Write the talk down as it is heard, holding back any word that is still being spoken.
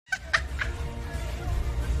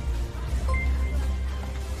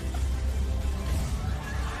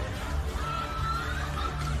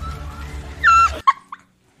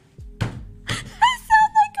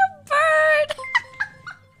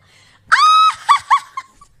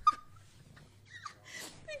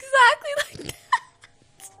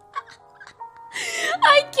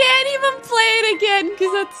again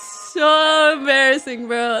because that's so embarrassing,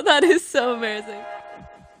 bro. That is so embarrassing.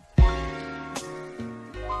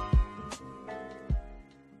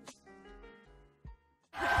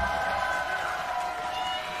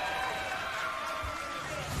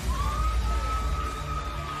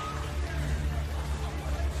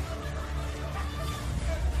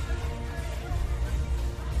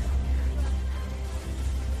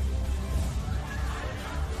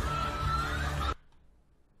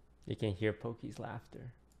 You can hear Pokey's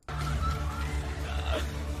laughter.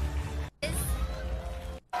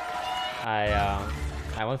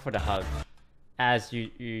 I went for the hug, as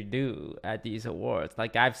you do at these awards.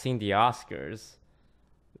 Like, I've seen the Oscars.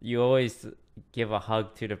 You always give a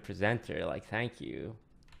hug to the presenter, like, thank you.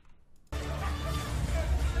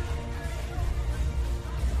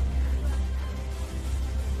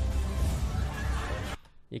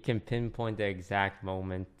 You can pinpoint the exact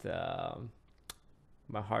moment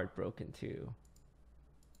my heart broke in two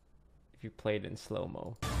if you played in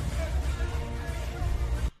slow-mo.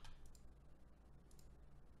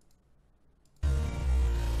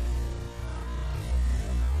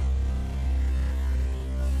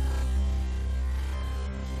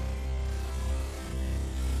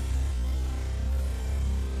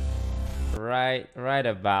 Right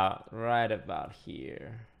about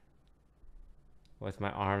here. With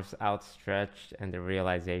my arms outstretched and the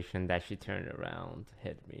realization that she turned around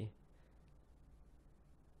hit me.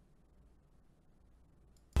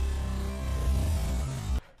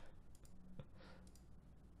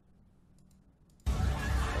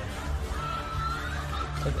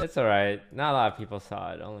 It's alright. Not a lot of people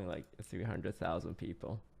saw it. Only like 300,000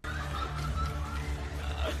 people.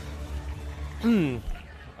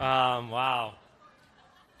 Wow.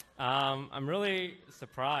 I'm really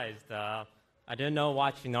surprised. I didn't know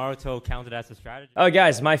watching Naruto counted as a strategy. Oh,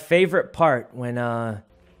 guys, my favorite part when, the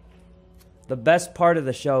best part of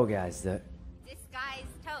the show, guys. This guy's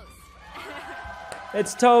toast.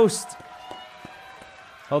 It's toast.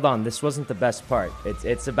 Hold on, this wasn't the best part.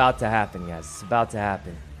 It's about to happen, guys. It's about to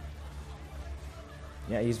happen.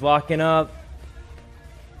 Yeah, he's walking up.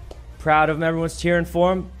 Proud of him. Everyone's cheering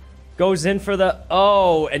for him. Goes in for the...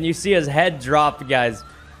 Oh, and you see his head drop, guys.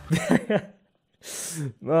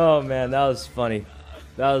 Oh man, that was funny.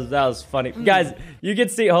 That was funny, guys. You can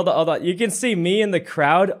see. Hold on. You can see me in the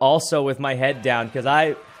crowd also with my head down because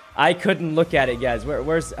I couldn't look at it, guys.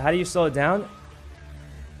 Where's? How do you slow it down?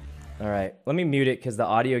 All right, let me mute it because the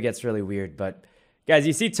audio gets really weird. But guys,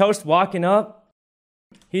 you see Toast walking up.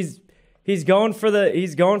 He's going for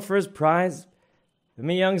his prize.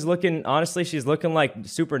 Miyoung's looking. Honestly, she's looking like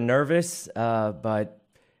super nervous. But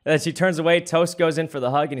then she turns away. Toast goes in for the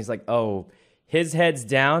hug, and he's like, oh. His head's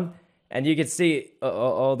down, and you can see...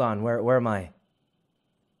 hold on, where am I?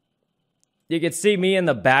 You can see me in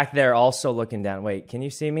the back there also looking down. Wait, can you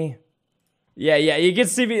see me? Yeah, you can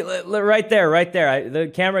see me right there, the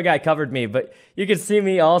camera guy covered me, but you can see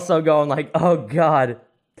me also going like, oh, God.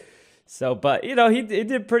 So, but, you know, he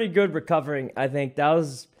did pretty good recovering, I think. That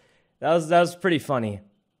was pretty funny.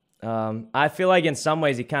 I feel like in some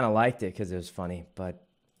ways he kind of liked it because it was funny, but...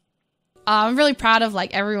 I'm really proud of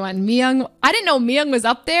like everyone. Miyoung, I didn't know Miyoung was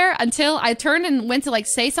up there until I turned and went to like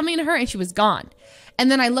say something to her and she was gone.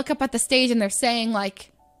 And then I look up at the stage and they're saying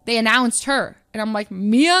like, they announced her. And I'm like,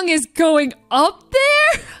 Miyoung is going up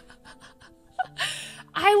there?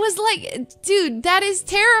 I was like, dude, that is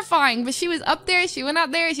terrifying. But she was up there, she went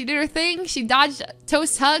out there, she did her thing. She dodged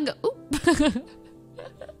Toast hug. Oop.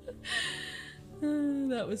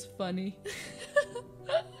 That was funny.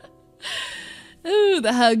 Ooh,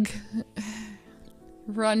 the hug.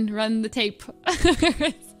 Run the tape.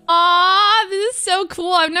 Aw, this is so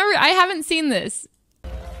cool. I haven't seen this.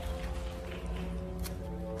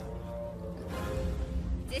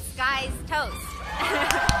 This guy's toast.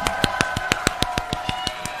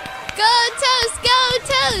 Go Toast, go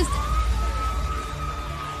Toast.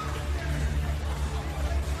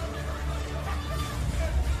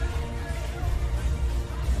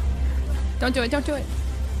 Don't do it, don't do it.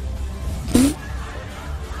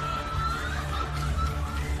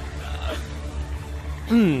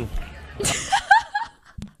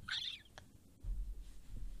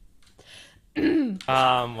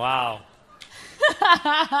 Wow.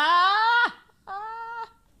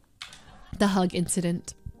 The hug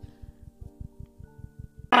incident.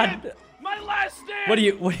 God. My last stand. What are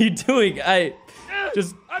you doing? I'm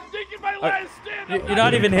taking my last stand. You're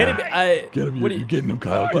not even hitting me. Get him. You're getting him,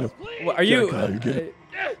 Kyle. Get him. What, are you? Kyle, you get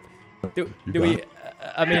him. Do we?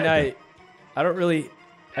 I mean, I don't really.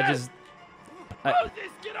 Moses,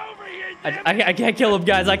 get over here. I can't kill him,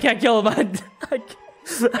 guys. I can't kill him. I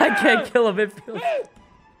can't kill him. It feels.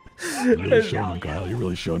 You really showing him, Kyle. You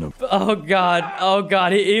really showing him. Oh God. Oh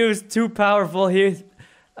God. He was too powerful.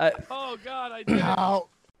 Oh God, I did it.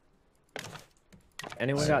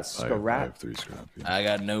 Anyone got I have scrap? 3 scrap. Yeah. I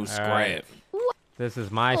got no scrap. This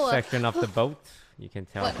is my section of the boat. You can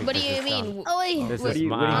tell. What do you mean? Oh wait, This what is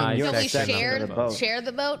my your so we section section of of the the boat. boat. share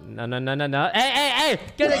the boat? No. Hey!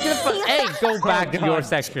 Go back to your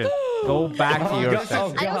section. Go back to your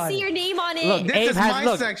section. I don't see your name on it. Look, This Abe is has my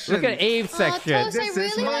look. section. Look at Abe's section. Toast, I This is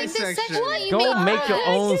really my like this section. section. What you Go mean? make your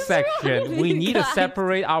own Yes. section. We need to God.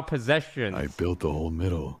 separate our possessions. I built the whole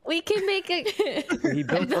middle. We can make a He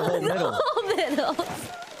built the whole middle. whole middle.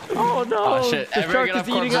 Oh no! Oh, shit. The Everyone shark get is off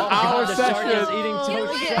eating course. our The shark is section. eating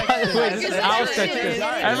Toad's Wait, section. Wait, this is our section.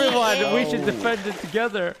 Everyone, we should defend it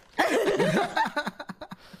together.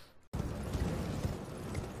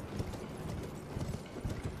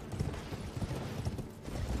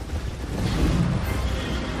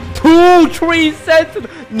 Two tree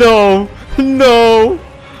sentinel. No,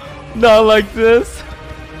 not like this.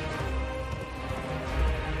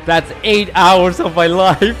 That's 8 hours of my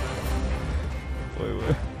life.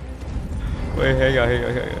 Wait, hang on.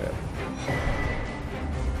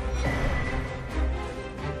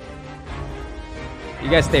 You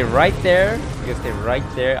guys stay right there.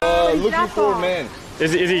 Looking for a man.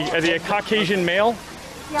 Is he a Caucasian male?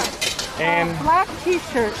 Yeah. And Black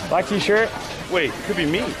t-shirt. black t-shirt? Wait, could be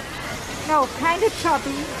me. No, kind of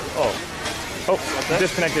chubby. Oh,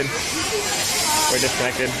 disconnected. We're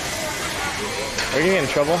disconnected. Are we getting in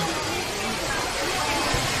trouble?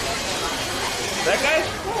 That guy?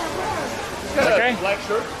 That guy? Black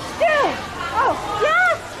shirt. Yeah. Oh,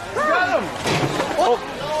 yes. Got him. Oh,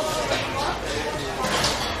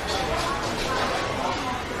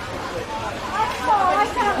 I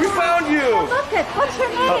got We found you. Look it. What's your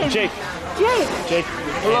name? Oh, Jake. Jake. Jake.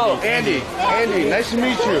 Hello, Andy. Andy, nice to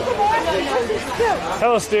meet you. Andy, this is Stu.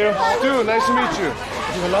 Hello, Stu. Dude, nice to meet you.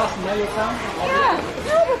 Yeah.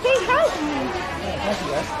 No, but they helped me.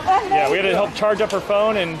 Yeah, we had to help charge up her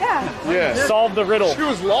phone and Yeah. solve the riddle. She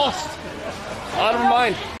was lost. Out of her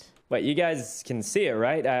mind. Wait, you guys can see it,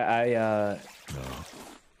 right?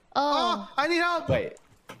 Oh, I need help. Wait.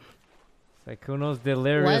 Sakuno's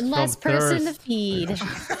delirious one less from person to thirst. feed.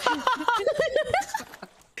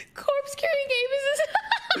 Corpse carrying game is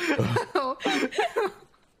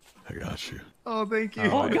I got you. Oh, thank you.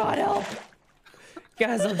 Oh God, help!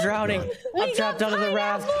 Guys, I'm drowning. I'm trapped under the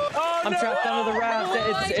raft. I'm trapped under the raft.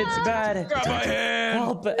 It's bad. Grab my hand.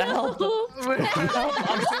 Help! Help!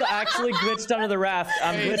 I'm actually glitched under the raft.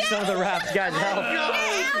 I'm glitched under the raft. Guys, help!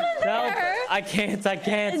 Help! I can't.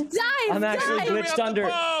 Dive, I'm actually dive. glitched under.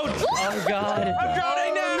 Oh God!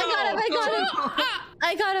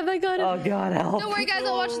 I got him. Oh God, help! Don't worry, guys.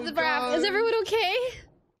 I'll watch the raft. Is everyone okay?